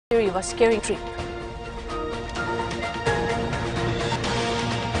live a scary trip.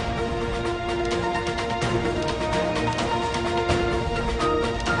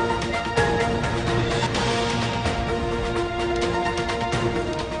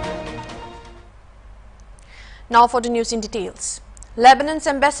 Now for the news in details. Lebanon's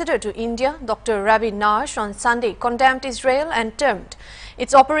ambassador to India, Dr. Rabi Nash, on Sunday condemned Israel and termed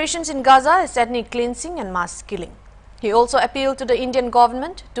its operations in Gaza as ethnic cleansing and mass killing. He also appealed to the Indian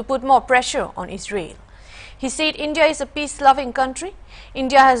government to put more pressure on Israel. He said India is a peace-loving country.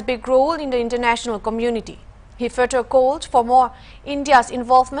 India has a big role in the international community. He further called for more India's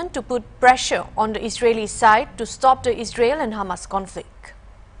involvement to put pressure on the Israeli side to stop the Israel and Hamas conflict.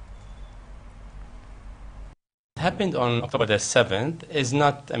 Happened on October the 7th is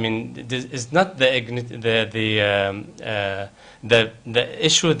not, I mean, this is not the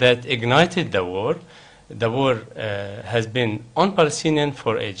issue that ignited the war. The war has been on Palestinian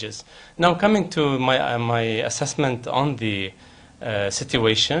for ages. Now, coming to my assessment on the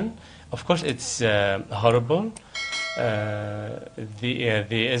situation, of course, it's horrible.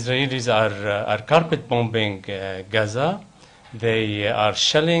 The Israelis are carpet bombing Gaza. They are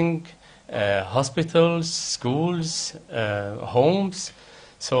shelling hospitals, schools, homes.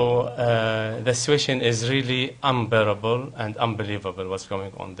 So the situation is really unbearable and unbelievable what's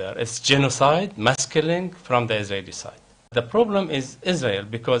going on there. It's genocide, mass killing from the Israeli side. The problem is Israel,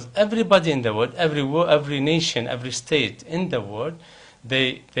 because everybody in the world, every nation, every state in the world,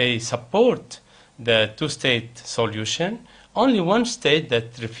 they support the two-state solution. Only one state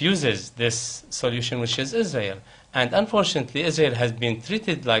that refuses this solution, which is Israel. And unfortunately, Israel has been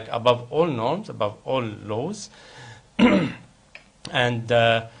treated like above all norms, above all laws. And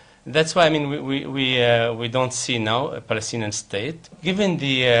that's why, I mean, we don't see now a Palestinian state. Given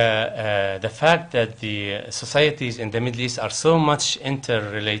the fact that the societies in the Middle East are so much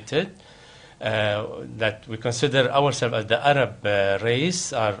interrelated, that we consider ourselves as the Arab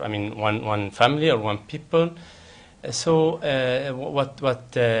race, or, I mean, one family or one people. So what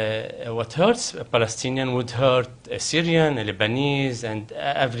hurts a Palestinian would hurt a Syrian, a Lebanese, and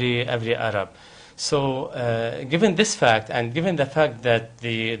every Arab. So given this fact, and given the fact that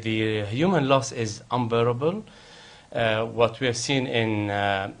the human loss is unbearable, what we have seen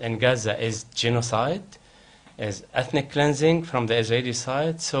in Gaza is genocide, is ethnic cleansing from the Israeli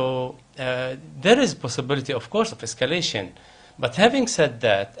side. So there is possibility, of course, of escalation. But having said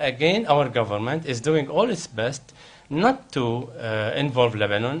that, again, our government is doing all its best not to involve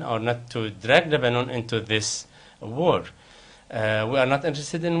Lebanon or not to drag Lebanon into this war. We are not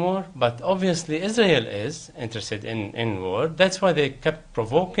interested in war, but obviously Israel is interested in war. That's why they kept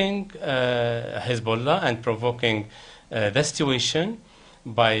provoking Hezbollah and provoking the situation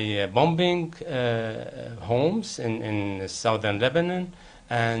by bombing homes in southern Lebanon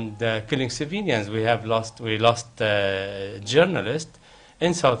and killing civilians. We lost journalists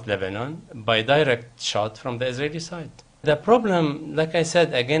in South Lebanon by direct shot from the Israeli side. The problem, like I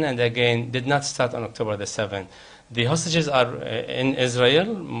said again and again, did not start on October the 7th. The hostages are in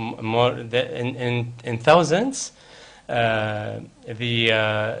Israel, in thousands. The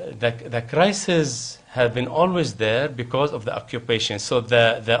crisis has been always there because of the occupation. So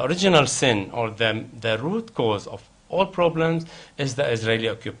the original sin, or the root cause of all problems, is the Israeli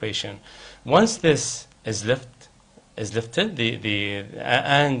occupation. Once this is lifted,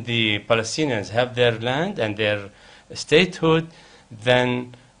 and the Palestinians have their land and their statehood,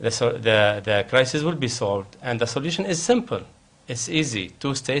 then the crisis will be solved. And the solution is simple. It's easy,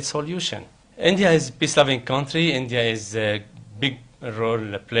 two-state solution. India is a peace-loving country. India is a big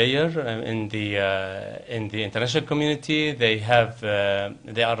role player in the international community. They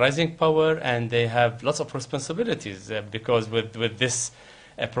are rising power, and they have lots of responsibilities because with this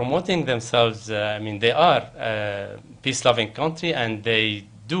promoting themselves, I mean, they are a peace-loving country, and they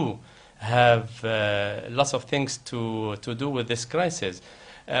do have lots of things to do with this crisis.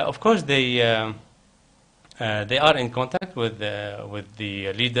 Of course, they are in contact with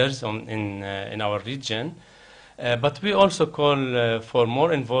the leaders in our region, but we also call for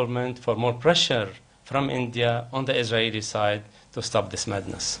more involvement, for more pressure from India on the Israeli side to stop this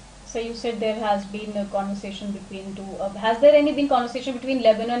madness. So you said there has been a conversation between two. Has there been conversation between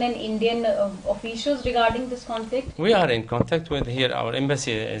Lebanon and Indian officials regarding this conflict? We are in contact with here. Our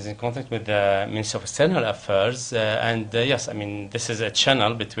embassy is in contact with the Ministry of External Affairs, and yes, I mean, this is a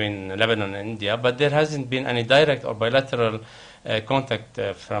channel between Lebanon and India, but there hasn't been any direct or bilateral contact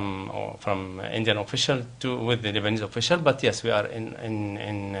from Indian official with the Lebanese official. But yes, we are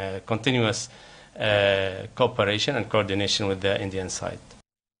in continuous cooperation and coordination with the Indian side.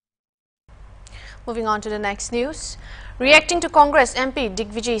 Moving on to the next news. Reacting to Congress MP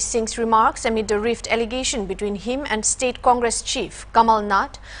Digvijay Singh's remarks amid the rift allegation between him and State Congress Chief Kamal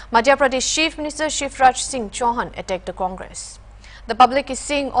Nath, Madhya Pradesh Chief Minister Shivraj Singh Chauhan attacked the Congress. The public is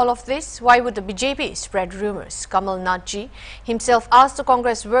seeing all of this. Why would the BJP spread rumours? Kamal Nath ji himself asked the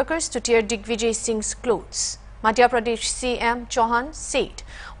Congress workers to tear Digvijay Singh's clothes. Madhya Pradesh CM Chauhan said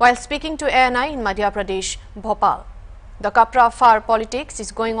while speaking to ANI in Madhya Pradesh, Bhopal. The Kapra Far politics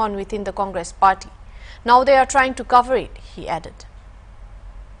is going on within the Congress party. Now they are trying to cover it, he added.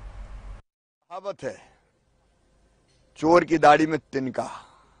 कहावत है, चोर की दाढ़ी में तिनका।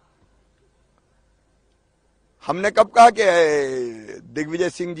 हमने कब कहा कि दिग्विजय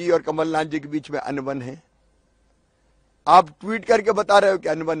सिंह जी और कमलनाथ जी के बीच में अनबन है? आप ट्वीट करके बता रहे हो कि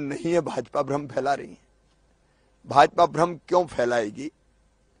अनबन नहीं है, भाजपा भ्रम फैला रही है। भाजपा भ्रम क्यों फैलाएगी?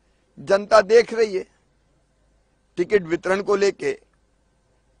 जनता देख रही है। टिकट वितरण को लेके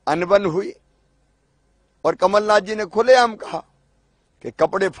अनबन हुई और कमलनाथ जी ने खुलेआम कहा कि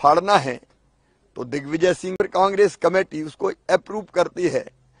कपड़े फाड़ना है तो दिग्विजय सिंह कांग्रेस कमेटी उसको अप्रूव करती है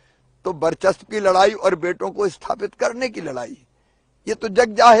तो वर्चस्व की लड़ाई और बेटों को स्थापित करने की लड़ाई, ये तो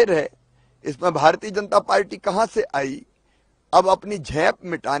जग जाहिर है। इसमें भारतीय जनता पार्टी कहां से आई? अब अपनी झेप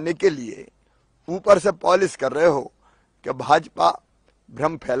मिटाने के लिए ऊपर से पॉलिश कर रहे हो कि भाजपा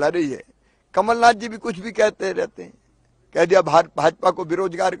भ्रम फैला रही है। कमलनाथ जी भी कुछ भी कहते रहते हैं, कह दिया भाजपा को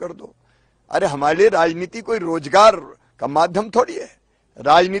बेरोजगार कर दो। अरे हमारे लिए राजनीति कोई रोजगार का माध्यम थोड़ी है।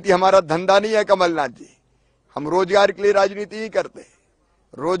 राजनीति हमारा धंधा नहीं है कमलनाथ जी। हम रोजगार के लिए राजनीति नहीं करते।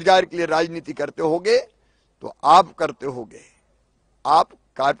 रोजगार के लिए राजनीति करते होगे तो आप करते होगे। आप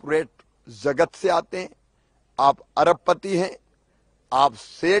कारपोरेट जगत से आते हैं, आप अरबपति हैं, आप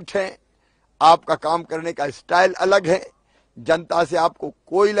सेठ हैं, आपका काम करने का स्टाइल अलग है। जनता से आपको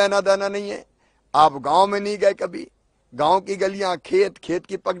कोई लेना देना नहीं है। आप गांव में नहीं गए कभी। गांव की गलियां, खेत, खेत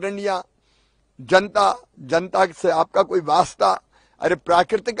की पगडंडियां, जनता से आपका कोई वास्ता। अरे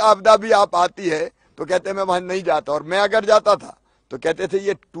प्राकृतिक आपदा भी आप आती है तो कहते मैं वहां नहीं जाता, और मैं अगर जाता था तो कहते थे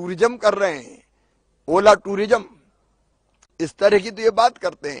ये टूरिज्म कर रहे हैं, ओला टूरिज्म, इस तरह की तो ये बात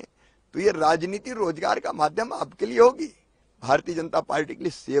करते हैं। तो ये राजनीति रोजगार का माध्यम आपके लिए होगी। भारतीय जनता पार्टी के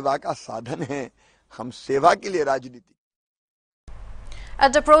लिए सेवा का साधन है। हम सेवा के लिए राजनीति।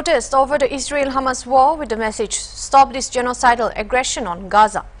 At the protest over the Israel-Hamas war with the message, "Stop this genocidal aggression on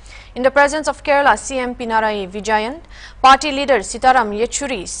Gaza," in the presence of Kerala CM Pinarayi Vijayan, party leader Sitaram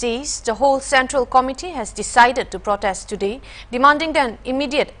Yechuri says the whole Central Committee has decided to protest today, demanding an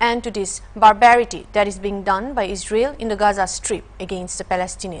immediate end to this barbarity that is being done by Israel in the Gaza Strip against the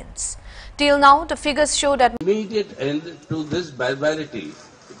Palestinians. Till now, the figures show that immediate end to this barbarity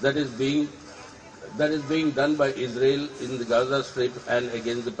that is being done by Israel in the Gaza Strip and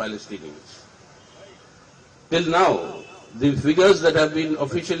against the Palestinians. Till now, the figures that have been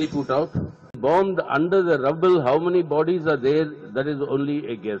officially put out, bombed under the rubble, how many bodies are there, that is only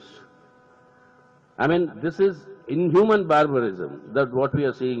a guess. I mean, this is inhuman barbarism, that what we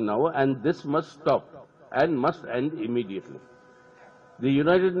are seeing now, and this must stop and must end immediately. The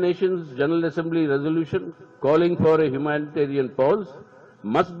United Nations General Assembly resolution calling for a humanitarian pause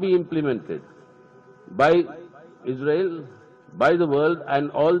must be implemented by Israel, by the world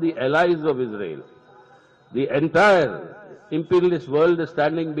and all the allies of Israel. The entire imperialist world is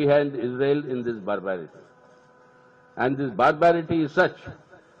standing behind Israel in this barbarity. And this barbarity is such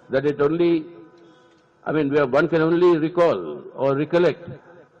that it only, I mean, one can only recall or recollect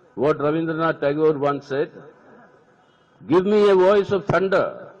what Rabindranath Tagore once said, "Give me a voice of thunder.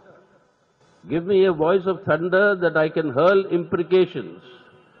 Give me a voice of thunder that I can hurl imprecations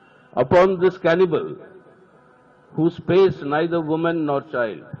upon this cannibal who spaced neither woman nor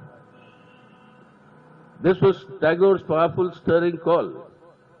child." This was Tagore's powerful, stirring call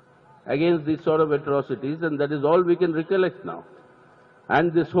against these sort of atrocities, and that is all we can recollect now.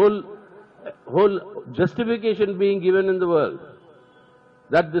 And this whole justification being given in the world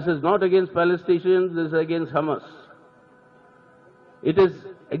that this is not against Palestinians, this is against Hamas. It is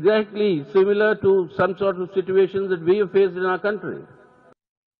exactly similar to some sort of situations that we have faced in our country.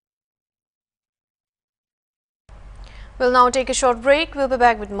 We'll now take a short break. We'll be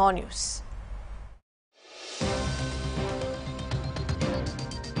back with more news.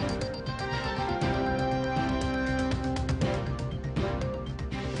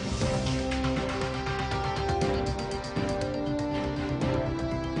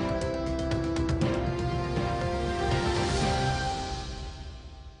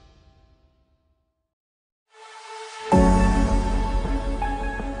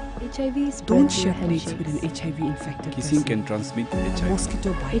 Don't share plates with an HIV-infected Kissing person. can transmit HIV.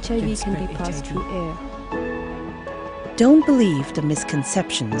 Mosquito bite HIV can be spread passed HIV. through air. Don't believe the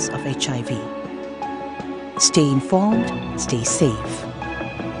misconceptions of HIV. Stay informed, stay safe.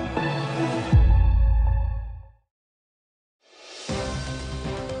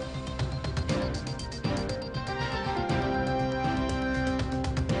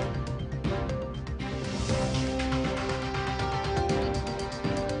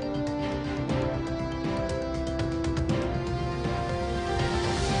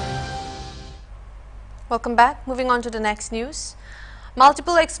 Welcome back. Moving on to the next news.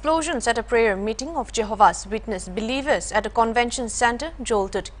 Multiple explosions at a prayer meeting of Jehovah's Witness believers at a convention center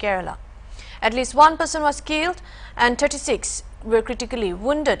jolted Kerala. At least one person was killed and 36 were critically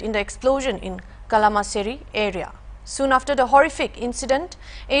wounded in the explosion in Kalamassery area. Soon after the horrific incident,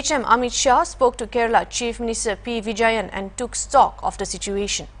 HM Amit Shah spoke to Kerala Chief Minister P. Vijayan and took stock of the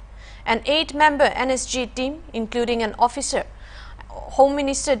situation. An 8-member NSG team, including an officer, Home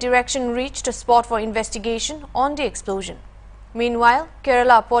Minister direction reached a spot for investigation on the explosion. Meanwhile,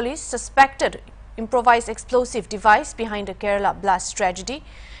 Kerala police suspected improvised explosive device behind a Kerala blast tragedy.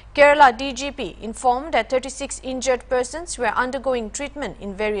 Kerala DGP informed that 36 injured persons were undergoing treatment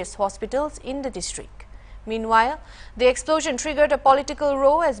in various hospitals in the district. Meanwhile, the explosion triggered a political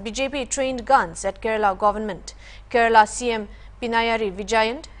row as BJP trained guns at Kerala government. Kerala CM Pinayari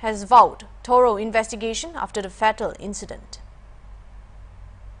Vijayan has vowed thorough investigation after the fatal incident.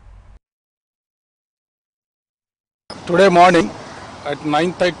 Today morning at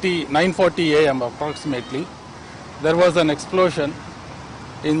 9:40 a.m. approximately, there was an explosion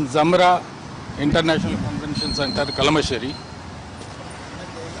in Zamra International Convention Center, Kalamassery,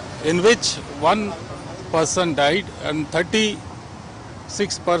 in which one person died and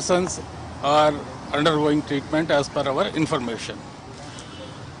 36 persons are undergoing treatment as per our information.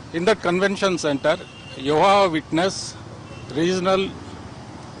 In that convention center, Jehovah's Witness regional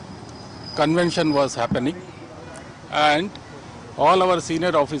convention was happening, and all our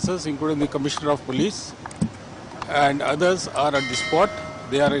senior officers, including the Commissioner of Police and others, are at the spot.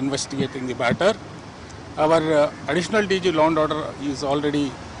 They are investigating the matter. Our additional DG Law and Order is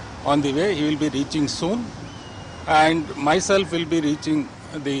already on the way. He will be reaching soon, and myself will be reaching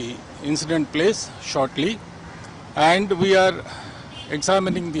the incident place shortly. And we are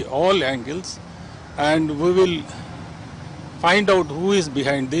examining all angles, and we will find out who is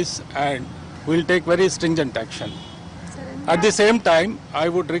behind this, and we will take very stringent action. At the same time, I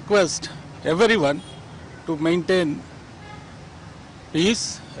would request everyone to maintain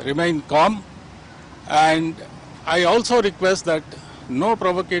peace, remain calm, and I also request that no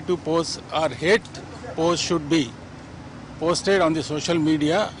provocative posts or hate posts should be posted on the social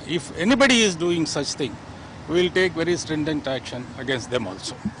media. If anybody is doing such thing, we will take very stringent action against them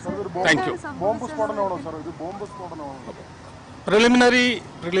also. Thank you.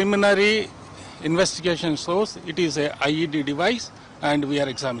 Preliminary investigation shows it is a IED device, and we are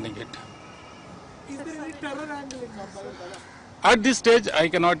examining it. Is there any terror angle? At this stage, I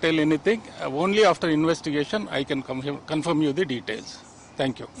cannot tell anything. Only after investigation, I can confirm you the details.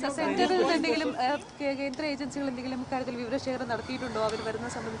 Thank you.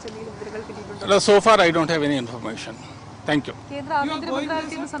 So far, I don't have any information. Thank you.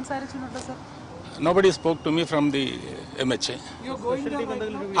 Nobody spoke to me from the MHA. You're going there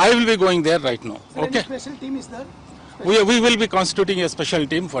right now? I will be going there right now. So okay. any special team is there? We will be constituting a special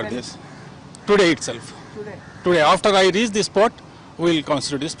team for this. Today itself. Today, after I reach the spot, we will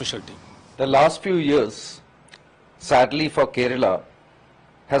constitute a special team. The last few years, sadly for Kerala,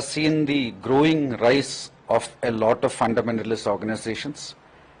 has seen the growing rise of a lot of fundamentalist organizations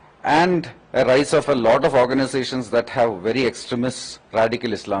and a rise of a lot of organizations that have very extremist,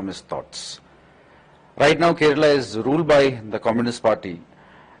 radical Islamist thoughts. Right now, Kerala is ruled by the Communist Party,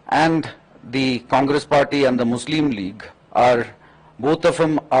 and the Congress Party and the Muslim League are, both of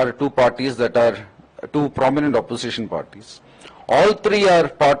them are two parties that are two prominent opposition parties. All three are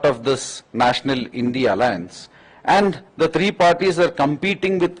part of this National India Alliance, and the three parties are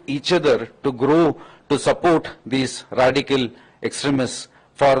competing with each other to grow, to support these radical extremists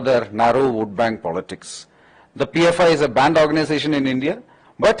for their narrow vote bank politics. The PFI is a banned organization in India,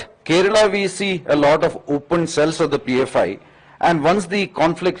 but Kerala we see a lot of open cells of the PFI, and once the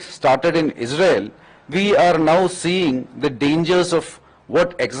conflict started in Israel, we are now seeing the dangers of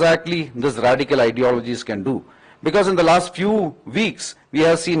what exactly these radical ideologies can do. Because in the last few weeks, we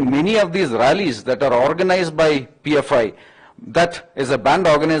have seen many of these rallies that are organized by PFI, that is a banned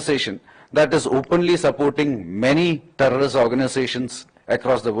organization that is openly supporting many terrorist organizations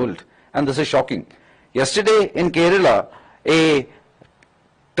across the world. And this is shocking. Yesterday in Kerala, a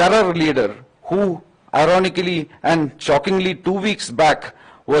terror leader who ironically and shockingly 2 weeks back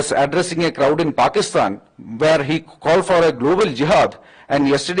was addressing a crowd in Pakistan where he called for a global jihad, And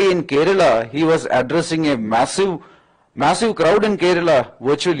yesterday in Kerala, he was addressing a massive crowd in Kerala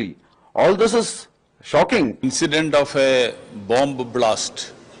virtually. All this is shocking. Incident of a bomb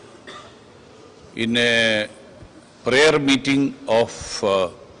blast in a prayer meeting of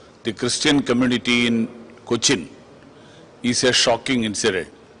the Christian community in Cochin is a shocking incident.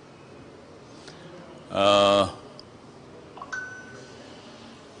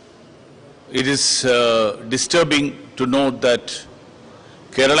 It is disturbing to note that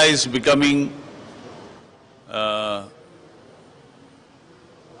Kerala is becoming a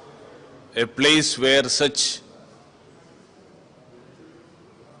place where such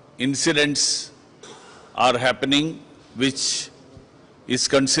incidents are happening, which is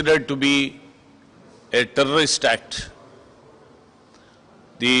considered to be a terrorist act.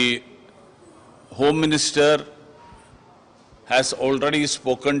 The Home Minister has already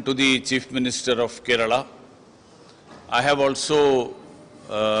spoken to the Chief Minister of Kerala. I have also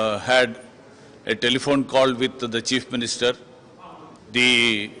had a telephone call with the Chief Minister.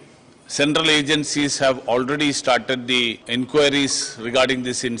 The central agencies have already started the inquiries regarding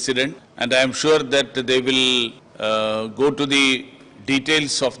this incident, and I am sure that they will go to the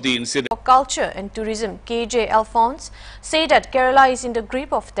details of the incident. For Culture and Tourism, KJ Alphonse, say that Kerala is in the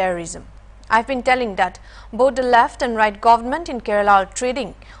grip of terrorism. I've been telling that both the left and right government in Kerala are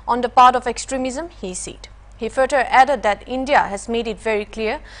trading on the part of extremism, he said. He further added that India has made it very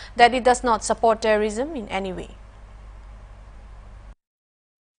clear that it does not support terrorism in any way.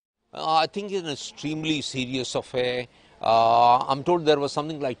 I think it's an extremely serious affair. I'm told there was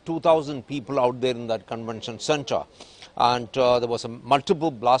something like 2,000 people out there in that convention center, and there was a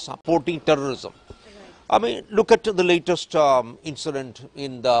multiple blasts supporting terrorism. I mean, look at the latest incident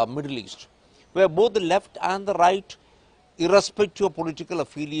in the Middle East, where both the left and the right, irrespective of political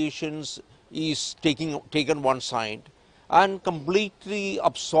affiliations, is taken one side and completely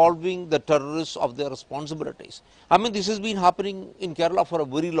absolving the terrorists of their responsibilities. I mean, this has been happening in Kerala for a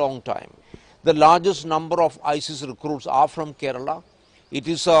very long time. The largest number of ISIS recruits are from Kerala. It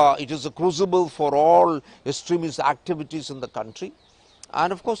is a crucible for all extremist activities in the country.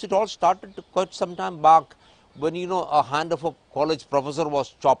 And of course, it all started quite some time back when, you know, a hand of a college professor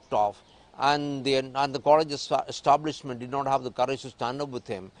was chopped off, and the college establishment did not have the courage to stand up with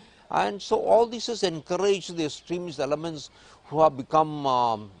him. And so all this has encouraged the extremist elements who have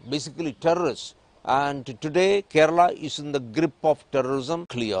become basically terrorists. And today, Kerala is in the grip of terrorism.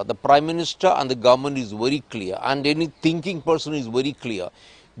 Clear. The Prime Minister and the government is very clear, and any thinking person is very clear.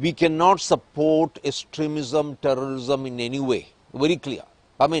 We cannot support extremism, terrorism in any way. Very clear.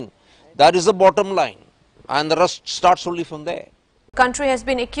 I mean, that is the bottom line, and the rest starts only from there. The country has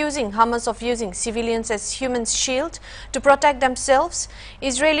been accusing Hamas of using civilians as human shield to protect themselves.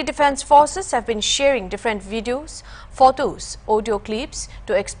 Israeli Defense Forces have been sharing different videos, photos, audio clips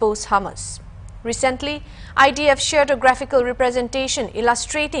to expose Hamas. Recently, IDF shared a graphical representation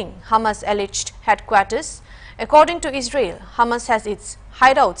illustrating Hamas' alleged headquarters. According to Israel, Hamas has its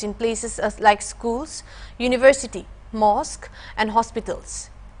hideouts in places like schools, university, mosque and hospitals.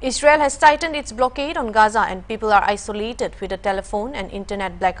 Israel has tightened its blockade on Gaza and people are isolated with a telephone and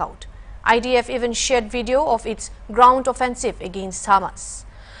internet blackout. IDF even shared video of its ground offensive against Hamas.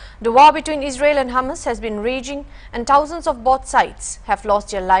 The war between Israel and Hamas has been raging and thousands of both sides have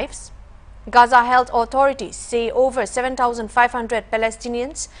lost their lives. Gaza health authorities say over 7,500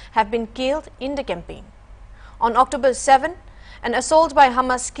 Palestinians have been killed in the campaign. On October 7, an assault by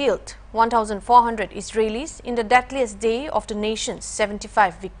Hamas killed 1,400 Israelis in the deadliest day of the nation's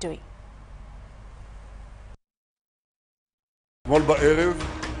 75 victory. אתמול בערב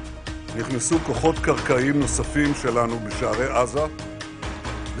נכנסו כוחות קרקעיים נוספים שלנו בשערי עזה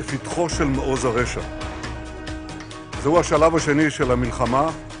לפתחו של מעוז הרשע. זהו השלב השני של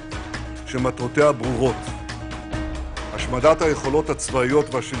המלחמה שמטרותיה ברורות. השמדת היכולות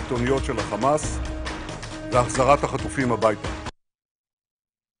הצבאיות והשלטוניות של החמאס והחזרת החטופים הביתה.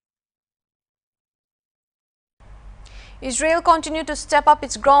 Israel continued to step up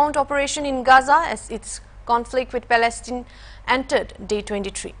its ground operation in Gaza as its conflict with Palestine entered day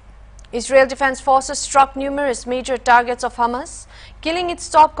 23. Israel Defense Forces struck numerous major targets of Hamas, killing its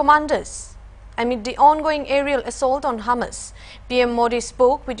top commanders. Amid the ongoing aerial assault on Hamas, PM Modi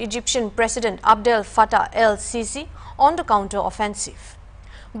spoke with Egyptian President Abdel Fattah el-Sisi on the counter-offensive.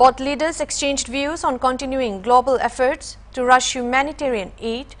 Both leaders exchanged views on continuing global efforts to rush humanitarian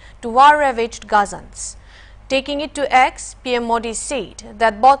aid to war-ravaged Gazans. Taking it to X, PM Modi said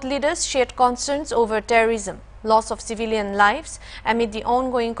that both leaders shared concerns over terrorism, loss of civilian lives amid the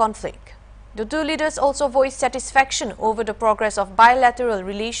ongoing conflict. The two leaders also voiced satisfaction over the progress of bilateral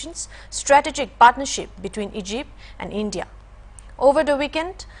relations, strategic partnership between Egypt and India. Over the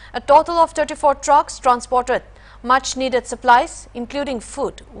weekend, a total of 34 trucks transported much needed supplies, including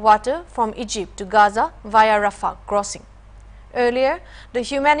food, water from Egypt to Gaza via Rafah crossing. Earlier, the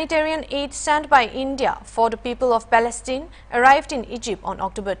humanitarian aid sent by India for the people of Palestine arrived in Egypt on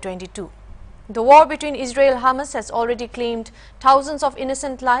October 22. The war between Israel and Hamas has already claimed thousands of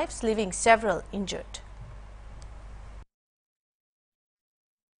innocent lives, leaving several injured.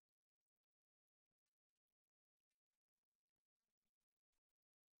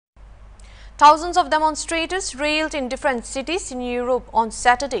 Thousands of demonstrators railed in different cities in Europe on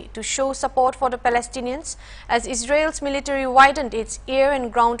Saturday to show support for the Palestinians as Israel's military widened its air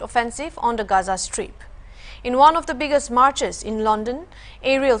and ground offensive on the Gaza Strip. In one of the biggest marches in London,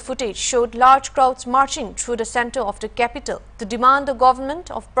 aerial footage showed large crowds marching through the center of the capital to demand the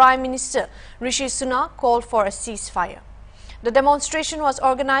government of Prime Minister Rishi Sunak called for a ceasefire. The demonstration was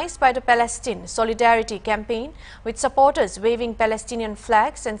organized by the Palestine Solidarity Campaign, with supporters waving Palestinian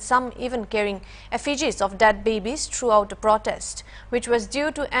flags and some even carrying effigies of dead babies throughout the protest, which was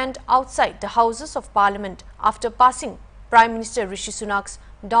due to end outside the Houses of Parliament after passing Prime Minister Rishi Sunak's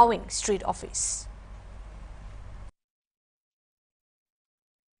Downing Street office.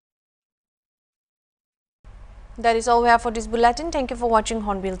 That is all we have for this bulletin. Thank you for watching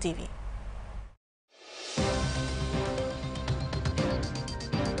Hornbill TV.